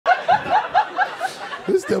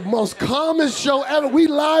This is the most calmest show ever. We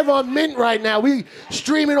live on Mint right now. We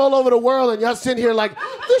streaming all over the world, and y'all sitting here like,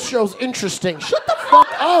 this show's interesting. Shut the fuck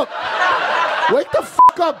up. Wake the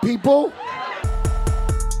fuck up, people.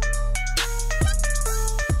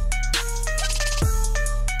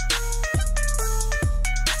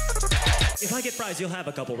 If I get fries, you'll have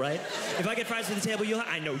a couple, right? If I get fries to the table,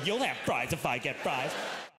 I know you'll have fries if I get fries.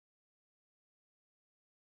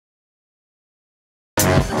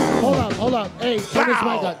 Hold up. Hey, turn this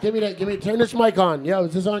mic on. Turn this mic on. Yo,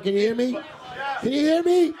 is this on? Can you hear me? Can you hear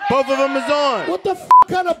me? Both of them is on. What the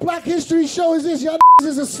kind of Black History show is this? Y'all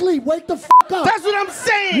is asleep. Wake the up. That's what I'm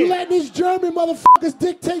saying. You letting these German motherfuckers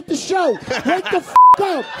dictate the show. Wake the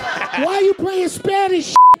up. Why are you playing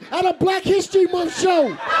Spanish at a Black History Month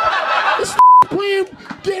show? This playing,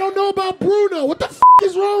 they don't know about Bruno. What the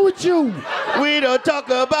is wrong with you? We don't talk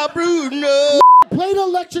about Bruno. Play the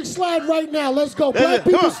electric slide right now. Let's go. Black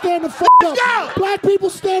people stand the fuck up. Go. Black people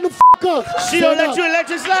stand the fuck up. She don't let you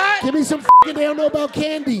electric slide? Give me some they don't know about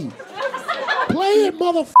candy. Play it,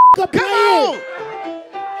 motherfucker. Play on. it.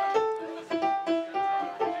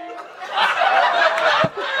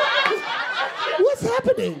 What's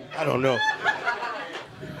happening? I don't know.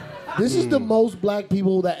 This is the most black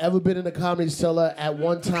people that ever been in a Comedy Cellar at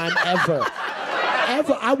one time ever.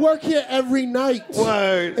 Ever. I work here every night.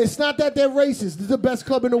 Word. It's not that they're racist. This is the best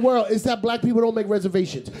club in the world. It's that black people don't make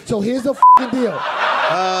reservations. So here's the fucking deal.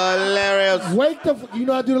 Hilarious. Wake the you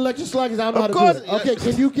know how to do the electric slide? Because I don't know how to do it. Okay,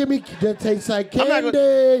 can you give me that tastes like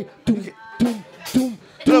candy? Doom, doom, doom,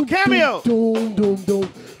 little cameo. Doom, doom, doom.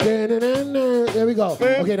 There we go.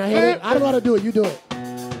 Okay, now here I don't know how to do it. You do it.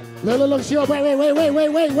 Look, she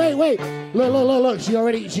wait. Look, she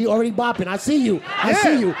already bopping. I see you. I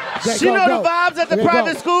see you. Okay, she know the vibes at the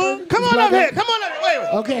private school. Come on up here. Come on up. Wait.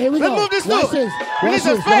 Okay, here we go. Let's move this stool. We need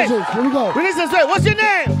some space. space. Here we go. We need some space. What's your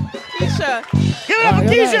name? Keisha. Give it up for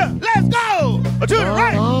Keisha. Let's go. To the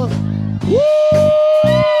right. Woo!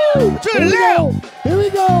 To the left. Here we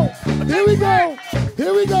go.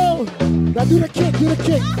 Now do the kick.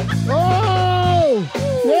 Oh!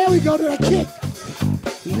 There we go to the kick.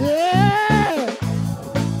 Yeah!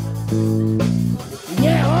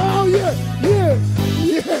 Yeah! Oh yeah!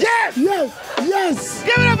 Yes!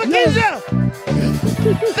 Give it up for Keisha!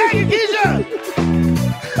 Thank you, Keisha!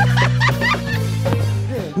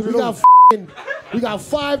 We got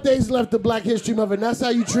 5 days left of Black History Month, and that's how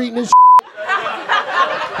you treating this.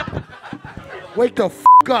 Wake the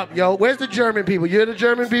up, yo! Where's the German people? You're the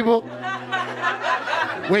German people?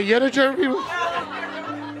 Wait, you're the German people?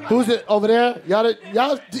 Who's it over there? Y'all,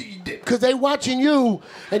 because they watching you,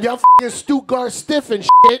 and y'all f***ing Stuttgart stiff and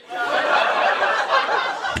shit.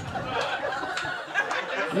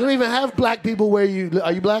 You don't even have black people where you,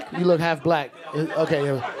 are you black? You look half black. Okay,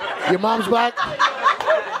 your mom's black?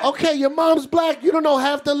 Okay, your mom's black. You don't know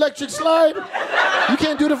half the electric slide? You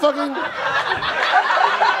can't do the fucking,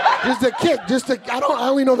 just the kick, I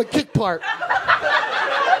only know the kick part.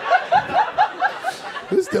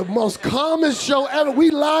 This is the most calmest show ever. We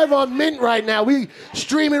live on Mint right now. We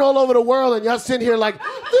streaming all over the world, and y'all sitting here like,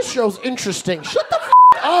 this show's interesting. Shut the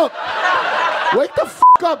up. Wake the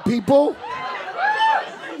up, people.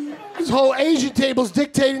 This whole Asian table's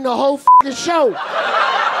dictating the whole show.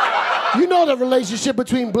 You know the relationship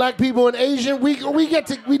between black people and Asian. We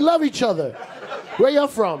love each other. Where y'all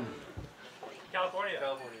from? California.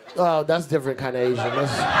 Oh, that's different kind of Asian.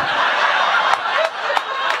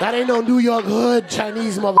 That ain't no New York hood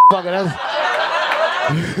Chinese motherfucker.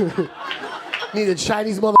 Need the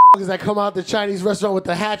Chinese motherfuckers that come out the Chinese restaurant with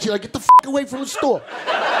the hat. You're like, get the fuck away from the store.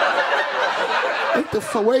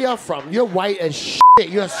 Where y'all from? You're white as shit.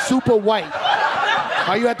 You're super white.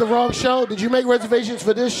 Are you at the wrong show? Did you make reservations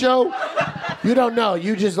for this show? You don't know.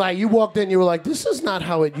 You just like, you walked in, you were like, this is not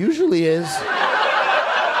how it usually is.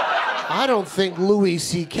 I don't think Louis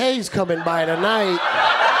C.K.'s coming by tonight.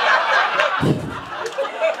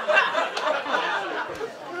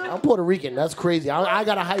 I'm Puerto Rican. That's crazy. I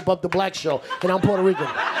gotta hype up the black show, and I'm Puerto Rican.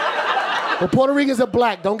 Well, Puerto Ricans are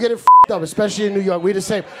black. Don't get it f***ed up, especially in New York. We the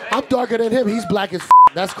same. I'm darker than him. He's black as f***.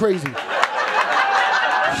 That's crazy.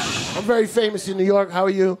 I'm very famous in New York. How are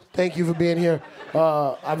you? Thank you for being here.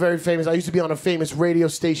 I'm very famous. I used to be on a famous radio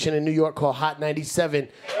station in New York called Hot 97.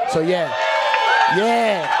 So yeah.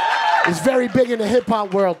 It's very big in the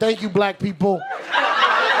hip-hop world. Thank you, black people.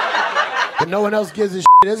 But no one else gives a shit.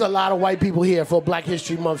 There's a lot of white people here for a Black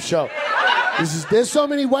History Month show. There's so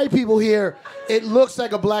many white people here, it looks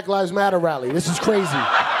like a Black Lives Matter rally. This is crazy.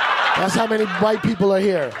 That's how many white people are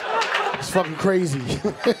here. It's fucking crazy.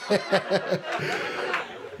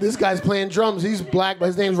 This guy's playing drums. He's black, but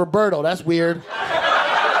his name's Roberto. That's weird.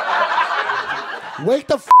 Wake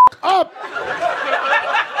the f up.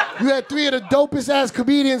 You had 3 of the dopest ass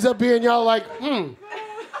comedians up here and y'all like,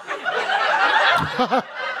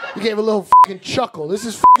 You gave a little fucking chuckle. This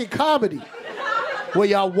is fucking comedy. Well,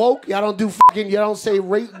 y'all woke, y'all don't do fucking, y'all don't say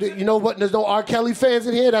rape. You know what, there's no R. Kelly fans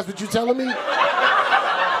in here? That's what you telling me?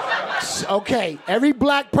 Okay, every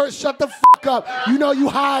black person, shut the fuck up. You know you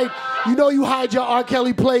hide your R.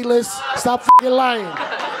 Kelly playlist. Stop fucking lying.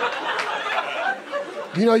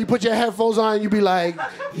 You know you put your headphones on and you be like,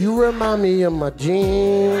 you remind me of my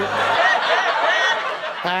jeans.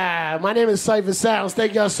 My name is Cipha Sounds.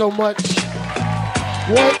 Thank y'all so much.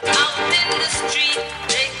 What? Out in the street,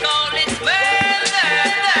 they call it murder.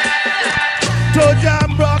 To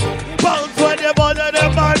jam rock, bounce when you bother the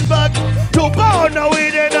man back. 2 pound of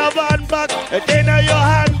weed in a van back. It in your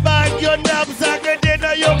handbag, your knapsack, it in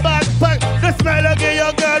your backpack. The smell of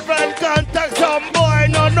your girlfriend contact. Some boy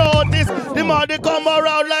no notice. The money come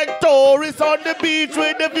around like tourists on the beach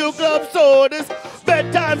with the few club sodas.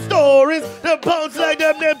 Bedtime stories, the bounce like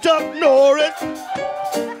them Chuck Norris.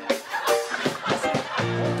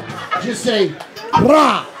 Just say,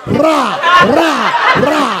 rah, rah, rah,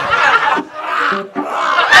 rah.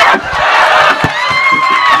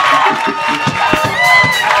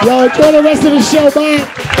 Yo, enjoy the rest of the show, man.